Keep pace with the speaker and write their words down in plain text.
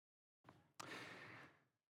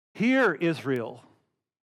Hear, Israel.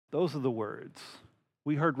 Those are the words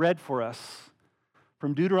we heard read for us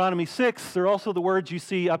from Deuteronomy 6. They're also the words you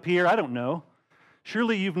see up here. I don't know.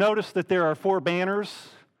 Surely you've noticed that there are 4 banners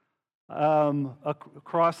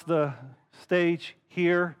across the stage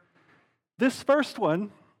here. This first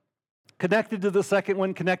one, connected to the second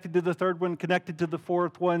one, connected to the third one, connected to the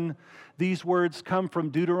fourth one, these words come from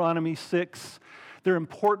Deuteronomy 6. They're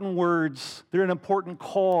important words. They're an important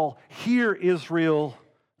call. Hear, Israel,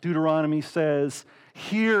 Deuteronomy says.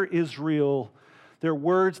 Hear, Israel. They're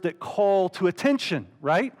words that call to attention,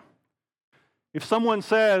 right? If someone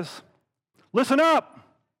says, listen up,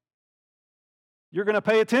 you're going to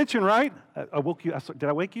pay attention, right? I woke you. Did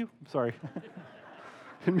I wake you? I'm sorry.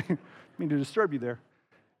 Didn't mean to disturb you there.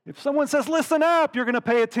 If someone says, listen up, you're going to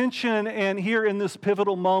pay attention. And here in this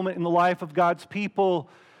pivotal moment in the life of God's people,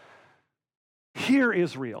 hear,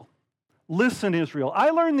 Israel. Listen, Israel. I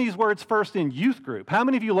learned these words first in youth group. How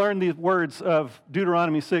many of you learned these words of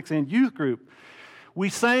Deuteronomy 6 in youth group? We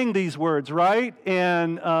sang these words, right?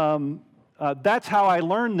 And that's how I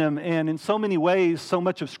learned them. And in so many ways, so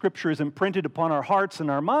much of Scripture is imprinted upon our hearts and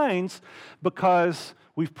our minds because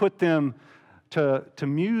we've put them to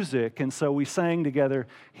music. And so we sang together,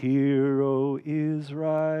 Hear, O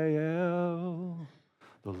Israel,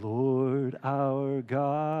 the Lord our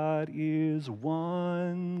God is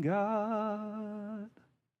one God.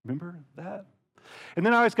 Remember that? And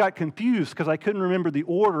then I always got confused because I couldn't remember the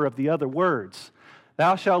order of the other words.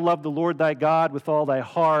 Thou shalt love the Lord thy God with all thy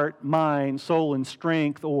heart, mind, soul, and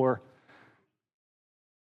strength, or...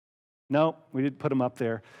 No, we didn't put them up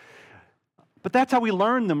there. But that's how we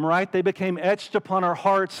learned them, right? They became etched upon our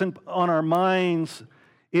hearts and on our minds.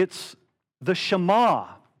 It's the Shema.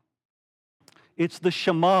 It's the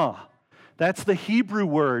Shema. That's the Hebrew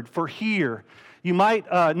word for hear. You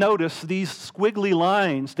might notice these squiggly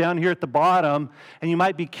lines down here at the bottom, and you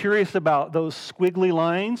might be curious about those squiggly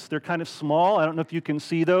lines. They're kind of small. I don't know if you can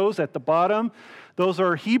see those at the bottom. Those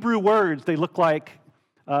are Hebrew words. They look like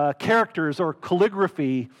characters or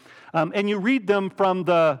calligraphy. And you read them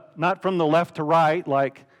not from the left to right,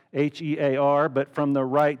 like H-E-A-R, but from the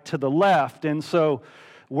right to the left. And so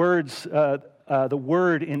the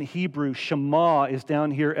word in Hebrew, Shema, is down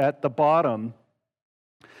here at the bottom.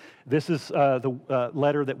 This is the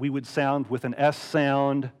letter that we would sound with an S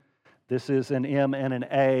sound. This is an M and an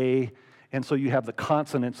A. And so you have the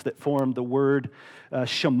consonants that form the word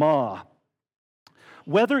Shema.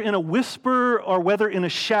 Whether in a whisper or whether in a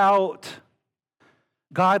shout,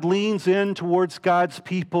 God leans in towards God's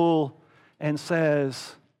people and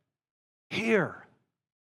says, Hear.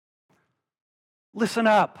 Listen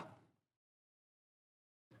up.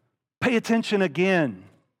 Pay attention again.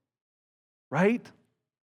 Right?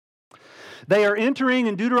 They are entering,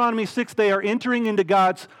 in Deuteronomy 6, they are entering into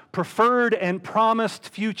God's preferred and promised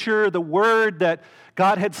future, the word that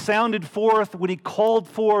God had sounded forth when He called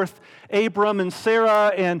forth Abram and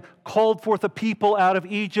Sarah and called forth a people out of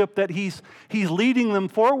Egypt, that He's leading them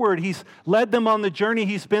forward. He's led them on the journey.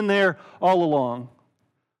 He's been there all along.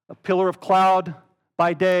 A pillar of cloud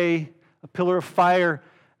by day, a pillar of fire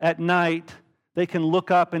at night. They can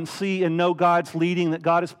look up and see and know God's leading, that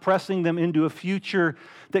God is pressing them into a future,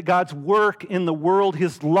 that God's work in the world,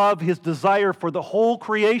 His love, His desire for the whole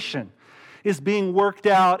creation is being worked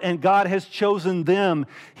out, and God has chosen them.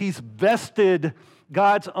 He's vested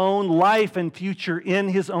God's own life and future in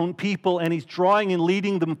His own people, and He's drawing and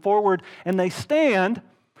leading them forward, and they stand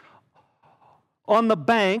on the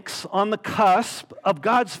banks, on the cusp of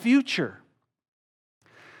God's future.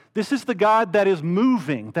 This is the God that is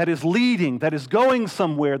moving, that is leading, that is going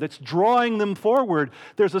somewhere, that's drawing them forward.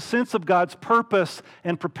 There's a sense of God's purpose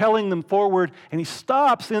and propelling them forward, and He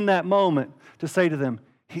stops in that moment to say to them,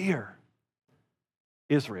 Hear,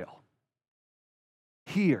 Israel.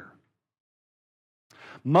 Hear.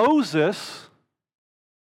 Moses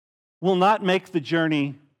will not make the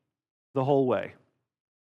journey the whole way.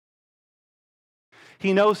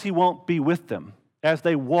 He knows he won't be with them as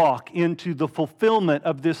they walk into the fulfillment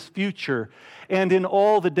of this future and in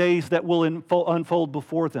all the days that will unfold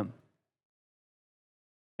before them.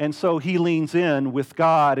 And so he leans in with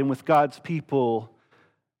God and with God's people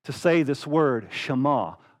to say this word,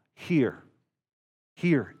 Shema, hear.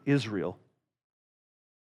 Hear, Israel.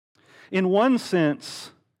 In one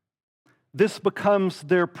sense, this becomes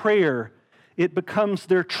their prayer. It becomes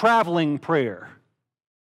their traveling prayer.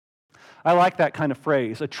 I like that kind of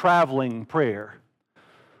phrase, a traveling prayer.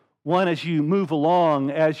 One, as you move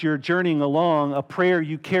along, as you're journeying along, a prayer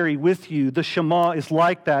you carry with you. The Shema is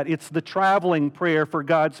like that. It's the traveling prayer for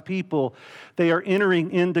God's people. They are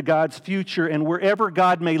entering into God's future and wherever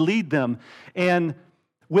God may lead them. And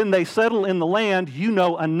when they settle in the land, you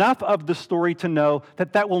know enough of the story to know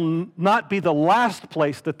that that will not be the last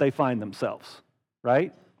place that they find themselves,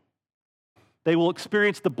 right? They will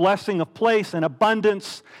experience the blessing of place and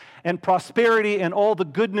abundance and prosperity and all the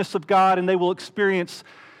goodness of God, and they will experience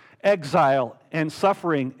exile and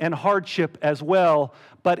suffering and hardship as well.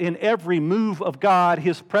 But in every move of God,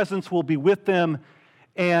 His presence will be with them,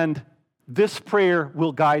 and this prayer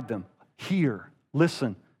will guide them. Hear,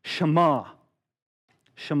 listen, Shema.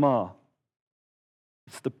 Shema.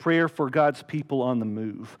 It's the prayer for God's people on the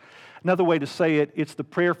move. Another way to say it, it's the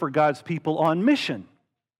prayer for God's people on mission.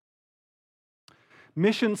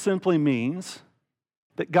 Mission simply means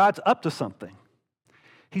that God's up to something.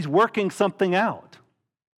 He's working something out.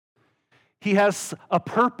 He has a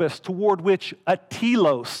purpose toward which, a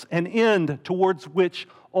telos, an end towards which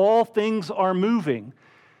all things are moving.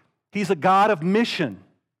 He's a God of mission.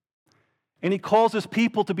 And He calls His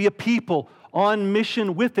people to be a people on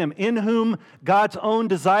mission with Him, in whom God's own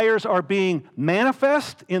desires are being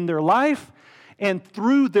manifest in their life, and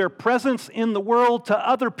through their presence in the world to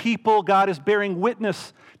other people, God is bearing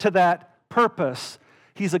witness to that purpose.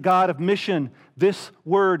 He's a God of mission. This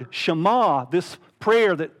word Shema, this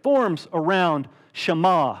prayer that forms around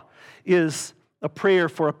Shema, is a prayer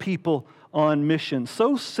for a people on mission.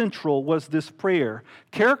 So central was this prayer,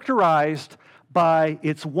 characterized by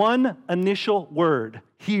its one initial word,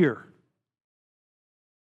 hear,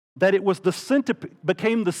 that it was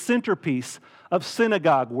became the centerpiece of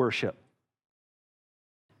synagogue worship.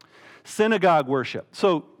 Synagogue worship.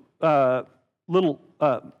 So, little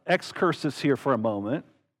excursus here for a moment.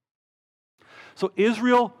 So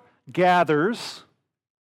Israel gathers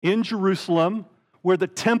in Jerusalem, where the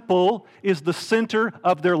temple is the center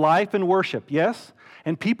of their life and worship, yes?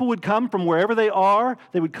 And people would come from wherever they are,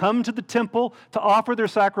 they would come to the temple to offer their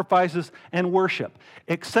sacrifices and worship.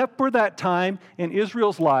 Except for that time in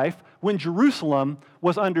Israel's life when Jerusalem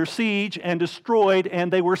was under siege and destroyed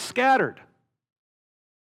and they were scattered.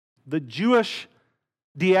 The Jewish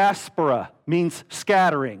diaspora means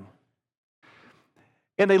scattering.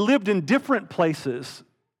 And they lived in different places.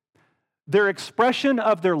 Their expression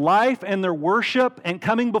of their life and their worship and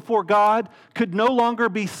coming before God could no longer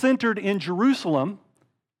be centered in Jerusalem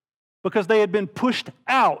because they had been pushed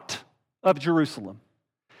out of Jerusalem.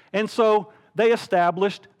 And so they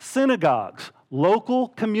established synagogues, local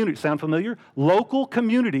communities. Sound familiar? Local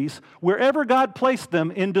communities, wherever God placed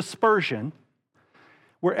them in dispersion,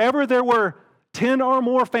 wherever there were 10 or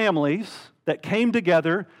more families that came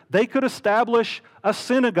together, they could establish a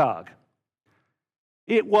synagogue.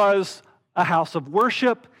 It was a house of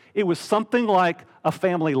worship. It was something like a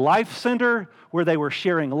family life center where they were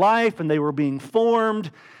sharing life and they were being formed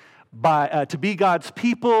to be God's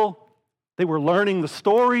people. They were learning the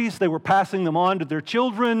stories. They were passing them on to their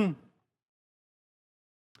children.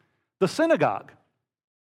 The synagogue.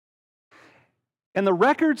 And the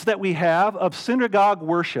records that we have of synagogue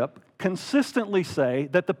worship consistently say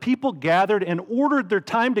that the people gathered and ordered their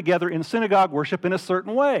time together in synagogue worship in a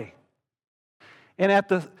certain way. And at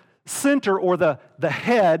the center or the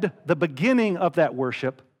head, the beginning of that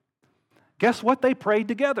worship, guess what they prayed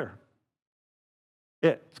together?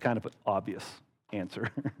 It's kind of an obvious answer.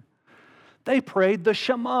 They prayed the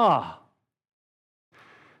Shema.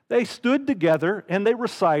 They stood together and they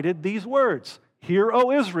recited these words. Hear,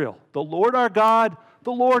 O Israel, the Lord our God,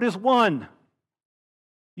 the Lord is one.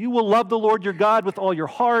 You will love the Lord your God with all your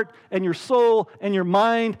heart and your soul and your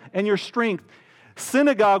mind and your strength.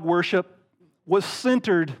 Synagogue worship was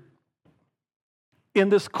centered in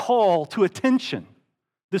this call to attention,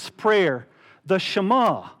 this prayer, the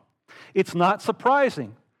Shema. It's not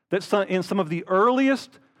surprising that in some of the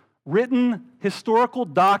earliest written historical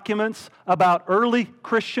documents about early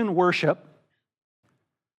Christian worship,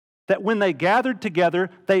 that when they gathered together,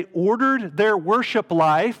 they ordered their worship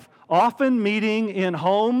life, often meeting in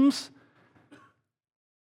homes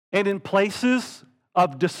and in places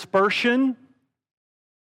of dispersion,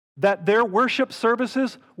 that their worship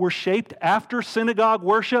services were shaped after synagogue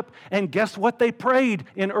worship. And guess what they prayed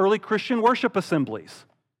in early Christian worship assemblies?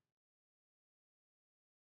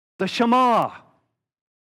 The Shema.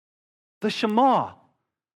 The Shema.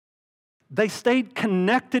 They stayed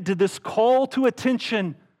connected to this call to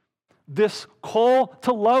attention, this call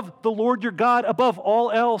to love the Lord your God above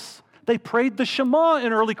all else. They prayed the Shema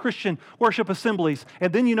in early Christian worship assemblies.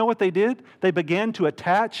 And then you know what they did? They began to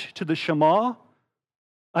attach to the Shema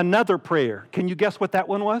another prayer. Can you guess what that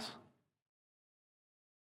one was?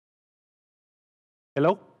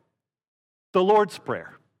 Hello? The Lord's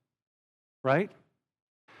Prayer, right?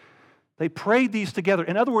 They prayed these together.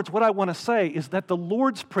 In other words, what I want to say is that the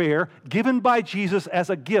Lord's Prayer, given by Jesus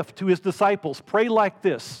as a gift to his disciples, pray like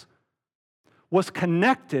this, was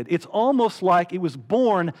connected. It's almost like it was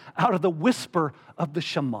born out of the whisper of the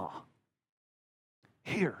Shema.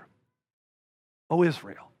 Hear, O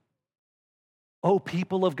Israel, O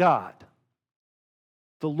people of God,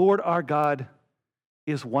 the Lord our God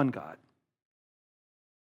is one God.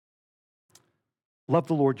 Love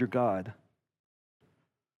the Lord your God.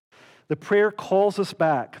 The prayer calls us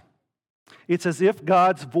back. It's as if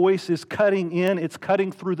God's voice is cutting in, it's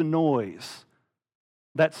cutting through the noise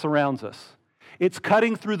that surrounds us. It's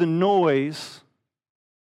cutting through the noise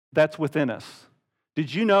that's within us.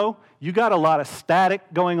 Did you know you got a lot of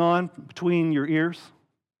static going on between your ears?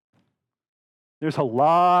 There's a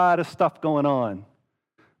lot of stuff going on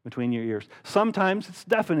between your ears. Sometimes it's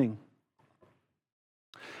deafening.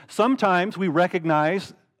 Sometimes we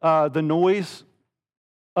recognize the noise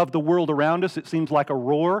of the world around us. It seems like a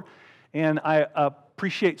roar, and I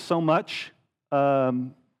appreciate so much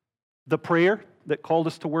the prayer that called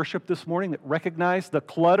us to worship this morning, that recognized the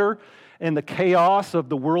clutter and the chaos of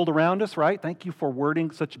the world around us, right? Thank you for wording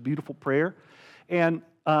such a beautiful prayer. And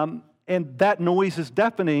that noise is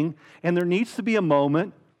deafening, and there needs to be a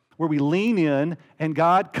moment where we lean in, and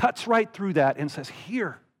God cuts right through that and says,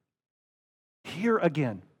 hear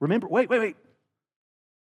again. Remember, wait.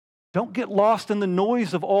 Don't get lost in the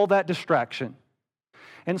noise of all that distraction.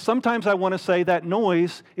 And sometimes I want to say that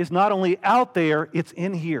noise is not only out there, it's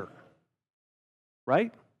in here.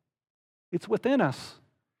 Right? It's within us.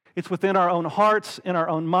 It's within our own hearts and our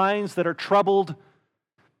own minds that are troubled.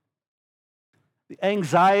 The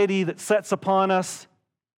anxiety that sets upon us.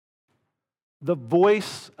 The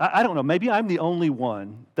voice, I don't know, maybe I'm the only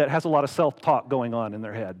one that has a lot of self-talk going on in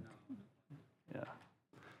their head. Yeah.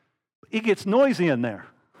 It gets noisy in there.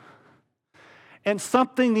 And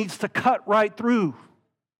something needs to cut right through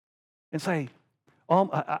and say,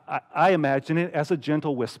 I imagine it as a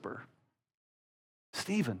gentle whisper.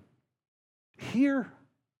 Stephen, hear,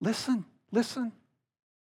 listen. The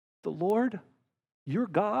Lord, your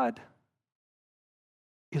God,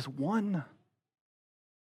 is one.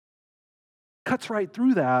 Cuts right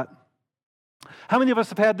through that. How many of us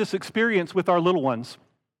have had this experience with our little ones?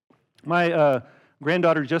 My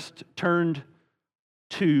granddaughter just turned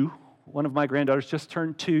 2. One of my granddaughters just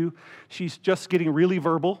turned 2. She's just getting really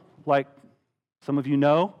verbal, like some of you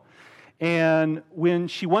know. And when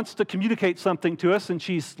she wants to communicate something to us, and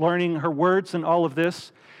she's learning her words and all of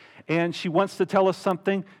this, and she wants to tell us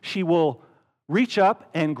something, she will reach up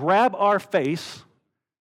and grab our face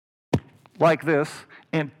like this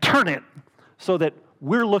and turn it so that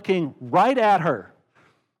we're looking right at her.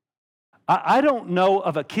 I don't know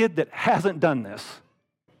of a kid that hasn't done this.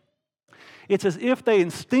 It's as if they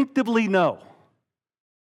instinctively know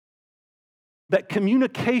that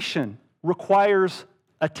communication requires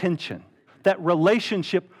attention, that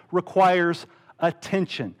relationship requires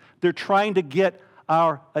attention. They're trying to get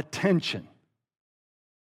our attention.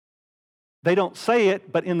 They don't say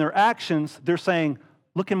it, but in their actions, they're saying,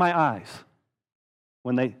 look in my eyes.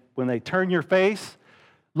 When they turn your face,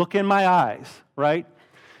 look in my eyes, right?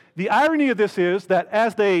 The irony of this is that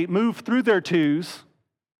as they move through their 2s,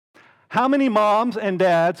 how many moms and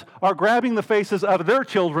dads are grabbing the faces of their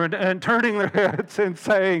children and turning their heads and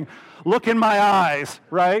saying, look in my eyes,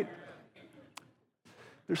 right?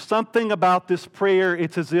 There's something about this prayer.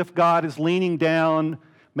 It's as if God is leaning down,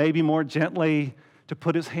 maybe more gently, to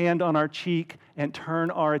put his hand on our cheek and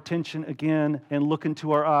turn our attention again and look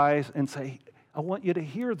into our eyes and say, I want you to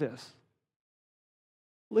hear this.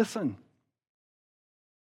 Listen.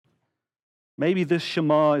 Maybe this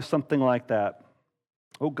Shema is something like that.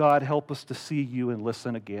 Oh God, help us to see you and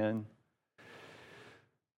listen again.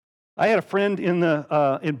 I had a friend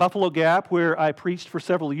in Buffalo Gap where I preached for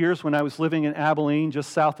several years when I was living in Abilene,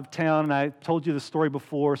 just south of town, and I told you this story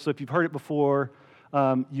before, so if you've heard it before,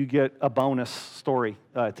 you get a bonus story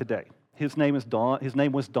today. His name was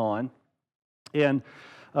Don, and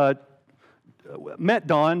met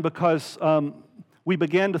Don because we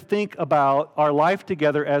began to think about our life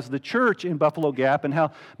together as the church in Buffalo Gap and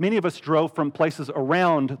how many of us drove from places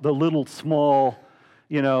around the little small,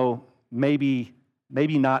 maybe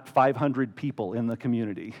not 500 people in the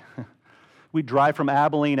community. We drive from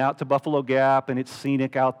Abilene out to Buffalo Gap, and it's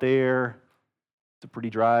scenic out there. It's a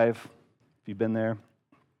pretty drive if you've been there.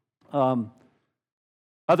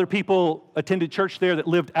 Other people attended church there that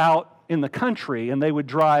lived out in the country, and they would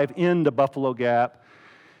drive into Buffalo Gap.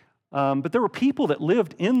 But there were people that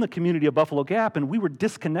lived in the community of Buffalo Gap, and we were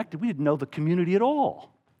disconnected. We didn't know the community at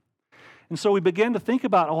all. And so we began to think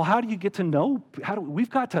about, how do you get to know? We've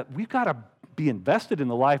got to be invested in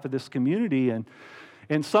the life of this community.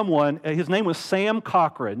 And someone, his name was Sam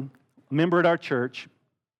Cochran, a member at our church,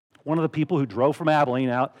 one of the people who drove from Abilene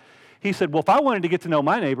out. He said, well, if I wanted to get to know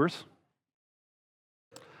my neighbors,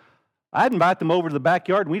 I'd invite them over to the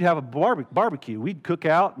backyard and we'd have a barbecue. We'd cook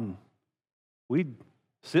out and we'd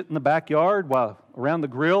sit in the backyard while around the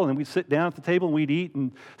grill, and then we'd sit down at the table and we'd eat.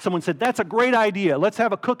 And someone said, that's a great idea. Let's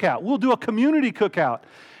have a cookout. We'll do a community cookout.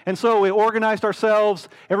 And so we organized ourselves.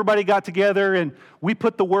 Everybody got together, and we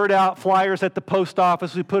put the word out, flyers at the post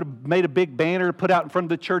office. We made a big banner to put out in front of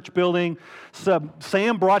the church building. So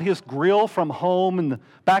Sam brought his grill from home in the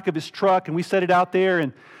back of his truck, and we set it out there,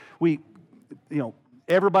 and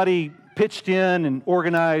everybody pitched in and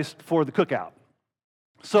organized for the cookout.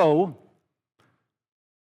 So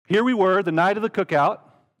here we were, the night of the cookout.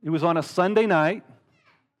 It was on a Sunday night,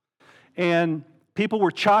 and people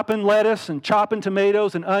were chopping lettuce and chopping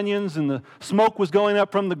tomatoes and onions, and the smoke was going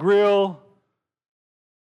up from the grill.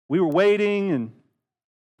 We were waiting and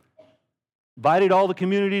invited all the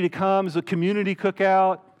community to come as a community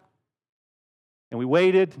cookout. And we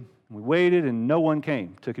waited, and no one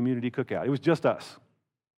came to community cookout. It was just us.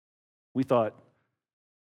 We thought,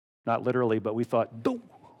 not literally, but we thought, "Doo."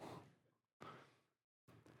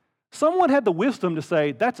 Someone had the wisdom to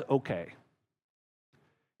say, that's okay.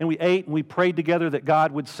 And we ate and we prayed together that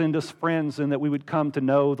God would send us friends and that we would come to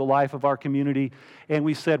know the life of our community. And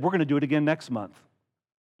we said, we're going to do it again next month.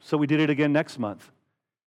 So we did it again next month.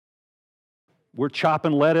 We're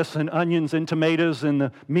chopping lettuce and onions and tomatoes, and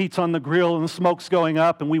the meat's on the grill and the smoke's going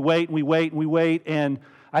up, and we wait and we wait and we wait. And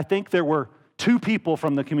I think there were 2 people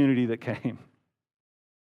from the community that came.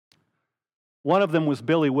 One of them was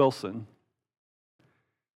Billy Wilson.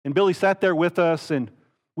 And Billy sat there with us, and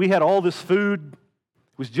we had all this food.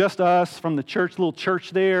 It was just us from the church, little church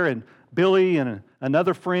there, and Billy and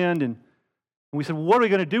another friend. And we said, well, what are we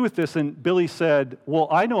going to do with this? And Billy said, well,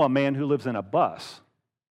 I know a man who lives in a bus.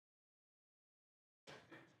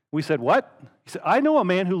 We said, what? He said, I know a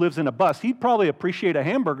man who lives in a bus. He'd probably appreciate a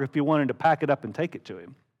hamburger if you wanted to pack it up and take it to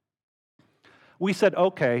him. We said,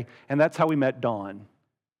 okay, and that's how we met Don.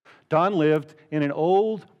 Don lived in an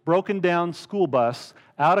old, broken-down school bus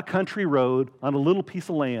out a country road on a little piece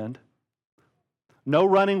of land. No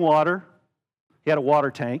running water. He had a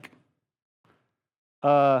water tank.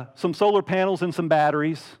 Some solar panels and some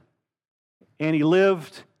batteries. And he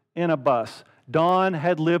lived in a bus. Don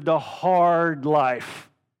had lived a hard life.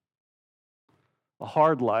 A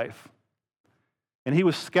hard life. And he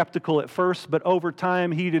was skeptical at first, but over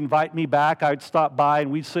time he'd invite me back. I'd stop by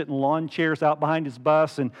and we'd sit in lawn chairs out behind his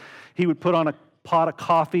bus, and he would put on a pot of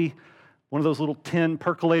coffee, one of those little tin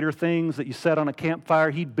percolator things that you set on a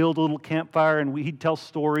campfire. He'd build a little campfire, and he'd tell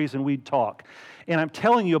stories, and we'd talk. And I'm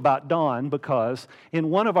telling you about Don because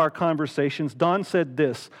in one of our conversations, Don said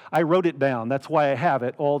this. I wrote it down. That's why I have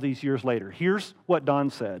it all these years later. Here's what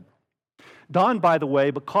Don said. Don, by the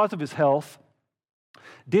way, because of his health,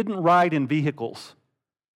 didn't ride in vehicles.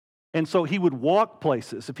 And so he would walk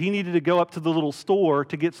places. If he needed to go up to the little store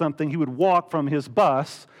to get something, he would walk from his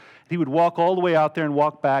bus. He would walk all the way out there and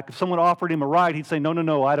walk back. If someone offered him a ride, he'd say,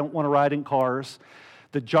 no, I don't want to ride in cars.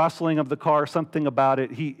 The jostling of the car, something about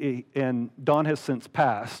it, and Don has since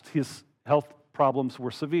passed. His health problems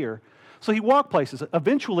were severe. So he walked places.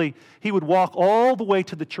 Eventually, he would walk all the way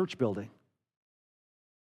to the church building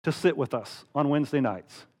to sit with us on Wednesday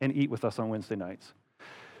nights and eat with us on Wednesday nights.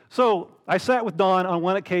 So I sat with Don on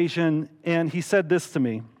one occasion, and he said this to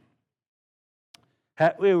me.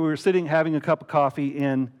 We were sitting having a cup of coffee,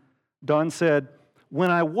 and Don said,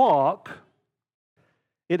 when I walk,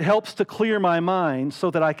 it helps to clear my mind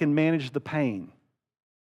so that I can manage the pain.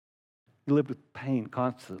 He lived with pain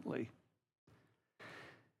constantly.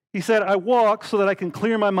 He said, I walk so that I can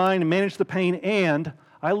clear my mind and manage the pain, and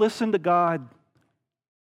I listen to God.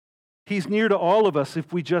 He's near to all of us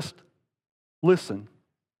if we just listen.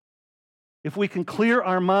 If we can clear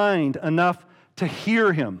our mind enough to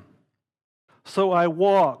hear Him. So I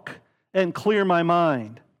walk and clear my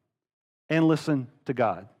mind and listen to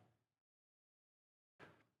God.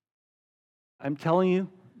 I'm telling you,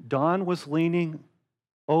 Don was leaning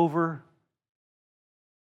over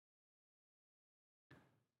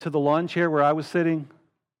to the lawn chair where I was sitting,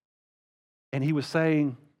 and he was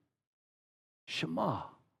saying, Shema.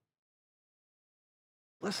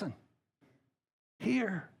 Listen.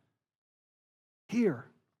 Hear.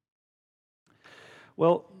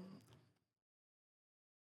 Well,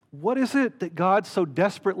 what is it that God so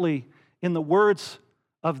desperately, in the words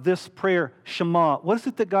of this prayer, Shema, what is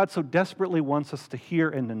it that God so desperately wants us to hear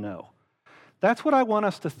and to know? That's what I want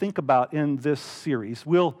us to think about in this series.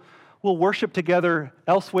 We'll worship together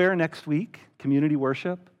elsewhere next week, community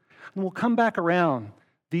worship. And we'll come back around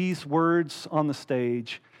these words on the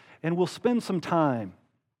stage, and we'll spend some time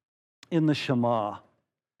in the Shema,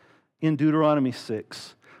 in Deuteronomy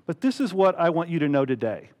 6. But this is what I want you to know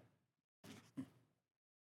today.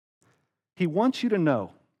 He wants you to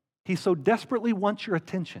know. He so desperately wants your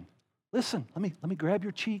attention. Listen, let me grab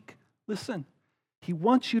your cheek. Listen. He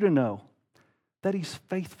wants you to know that He's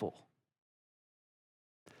faithful.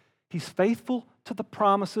 He's faithful to the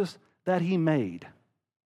promises that He made.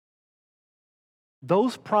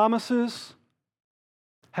 Those promises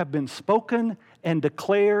have been spoken and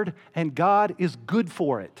declared, and God is good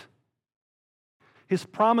for it. His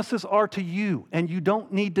promises are to you, and you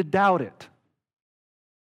don't need to doubt it.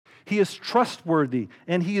 He is trustworthy,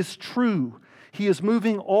 and He is true. He is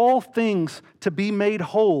moving all things to be made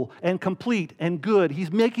whole and complete and good. He's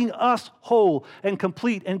making us whole and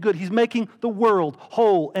complete and good. He's making the world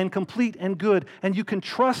whole and complete and good, and you can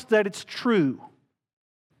trust that it's true.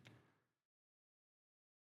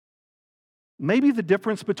 Maybe the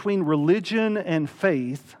difference between religion and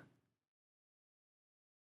faith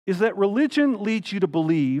is that religion leads you to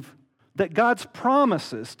believe that God's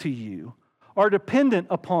promises to you are dependent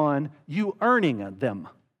upon you earning them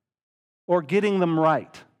or getting them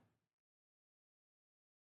right.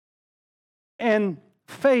 And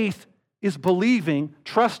faith is believing,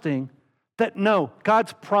 trusting that no,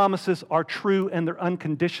 God's promises are true and they're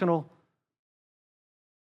unconditional.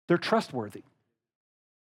 They're trustworthy.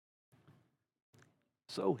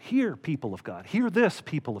 So hear, people of God. Hear this,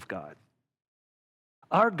 people of God.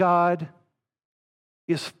 Our God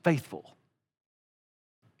is faithful.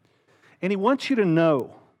 And He wants you to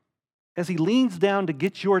know, as He leans down to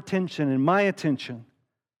get your attention and my attention,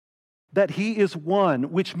 that He is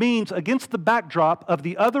one, which means against the backdrop of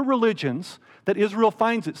the other religions that Israel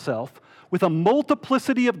finds itself, with a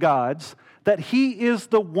multiplicity of gods, that He is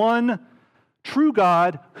the one true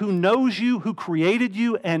God who knows you, who created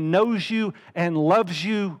you and knows you and loves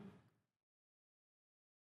you.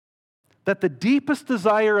 That the deepest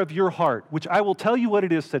desire of your heart, which I will tell you what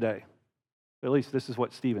it is today, at least this is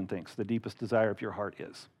what Stephen thinks the deepest desire of your heart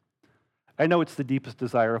is. I know it's the deepest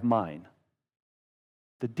desire of mine.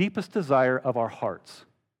 The deepest desire of our hearts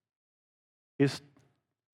is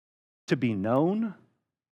to be known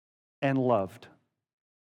and loved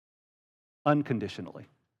unconditionally.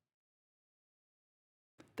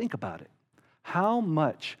 Think about it. How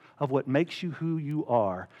much of what makes you who you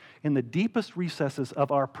are in the deepest recesses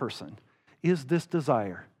of our person is this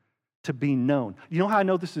desire to be known? You know how I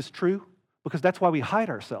know this is true? Because that's why we hide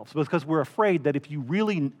ourselves. Because we're afraid that if you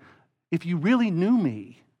really knew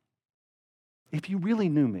me,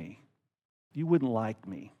 you wouldn't like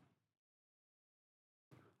me.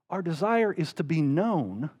 Our desire is to be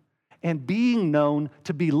known, and being known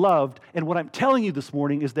to be loved. And what I'm telling you this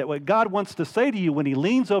morning is that what God wants to say to you when He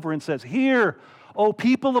leans over and says, "Here, O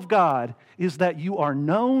people of God," is that you are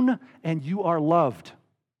known and you are loved.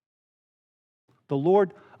 The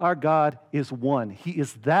Lord our God is one. He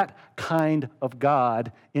is that kind of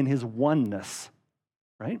God in His oneness,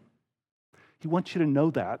 right? He wants you to know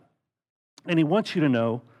that. And He wants you to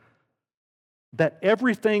know that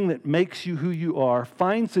everything that makes you who you are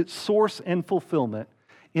finds its source and fulfillment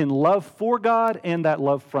in love for God and that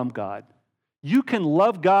love from God. You can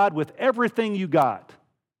love God with everything you got.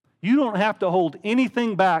 You don't have to hold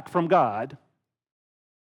anything back from God.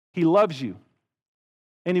 He loves you.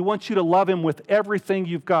 And He wants you to love Him with everything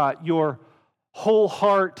you've got, your whole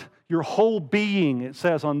heart, your whole being, it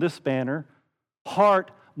says on this banner.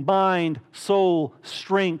 Heart, mind, soul,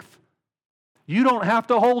 strength. You don't have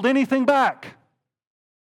to hold anything back.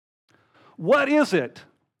 What is it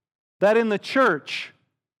that in the church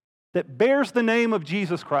that bears the name of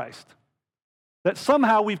Jesus Christ, that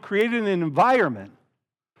somehow we've created an environment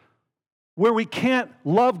where we can't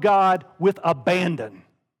love God with abandon,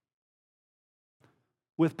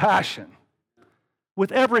 with passion,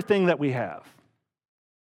 with everything that we have?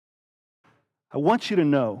 I want you to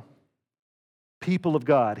know, people of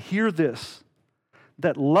God, hear this,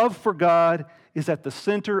 that love for God is at the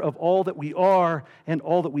center of all that we are and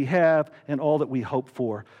all that we have and all that we hope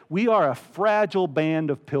for. We are a fragile band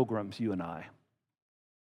of pilgrims, you and I.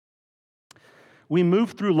 We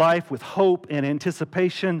move through life with hope and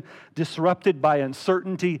anticipation, disrupted by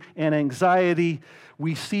uncertainty and anxiety.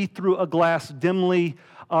 We see through a glass dimly.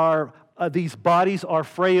 These bodies are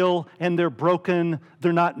frail and they're broken.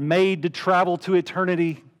 They're not made to travel to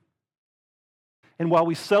eternity. And while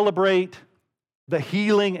we celebrate the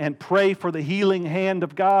healing and pray for the healing hand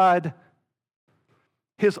of God,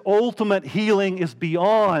 His ultimate healing is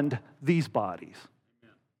beyond these bodies.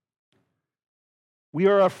 We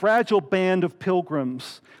are a fragile band of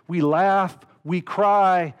pilgrims. We laugh, we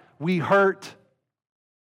cry, We hurt.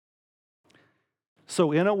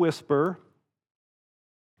 So in a whisper,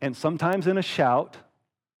 and sometimes in a shout,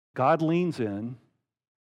 God leans in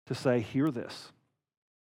to say, hear this.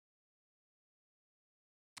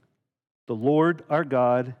 The Lord our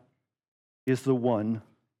God is the one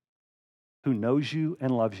who knows you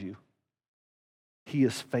and loves you. He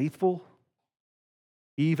is faithful,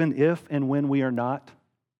 even if and when we are not.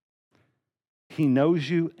 He knows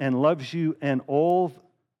you and loves you, and all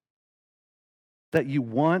that you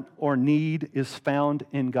want or need is found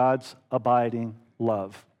in God's abiding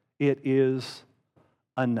love. It is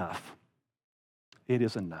enough. It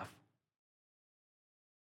is enough.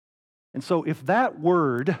 And so if that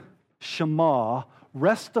word, Shema,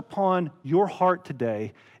 rests upon your heart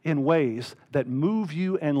today in ways that move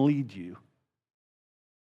you and lead you,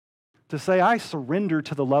 to say, I surrender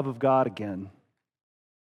to the love of God again,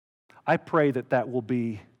 I pray that that will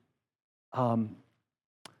be, that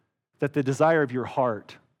the desire of your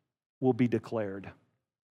heart will be declared.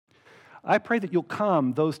 I pray that you'll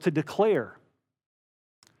come, those to declare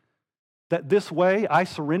that this way I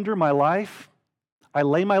surrender my life, I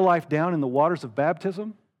lay my life down in the waters of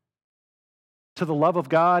baptism to the love of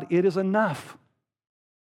God. It is enough.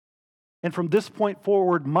 And from this point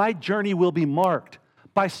forward, my journey will be marked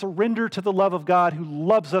by surrender to the love of God who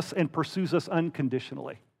loves us and pursues us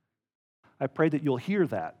unconditionally. I pray that you'll hear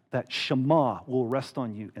that Shema will rest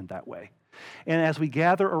on you in that way. And as we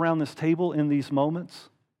gather around this table in these moments,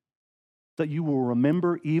 that you will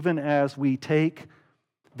remember, even as we take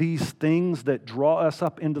these things that draw us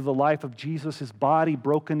up into the life of Jesus, his body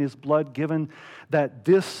broken, his blood given, that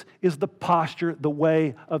this is the posture, the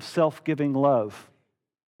way of self-giving love.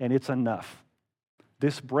 And it's enough.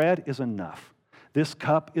 This bread is enough. This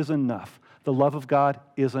cup is enough. The love of God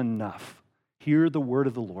is enough. Hear the word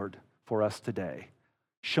of the Lord for us today.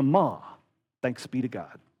 Shema, thanks be to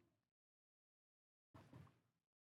God.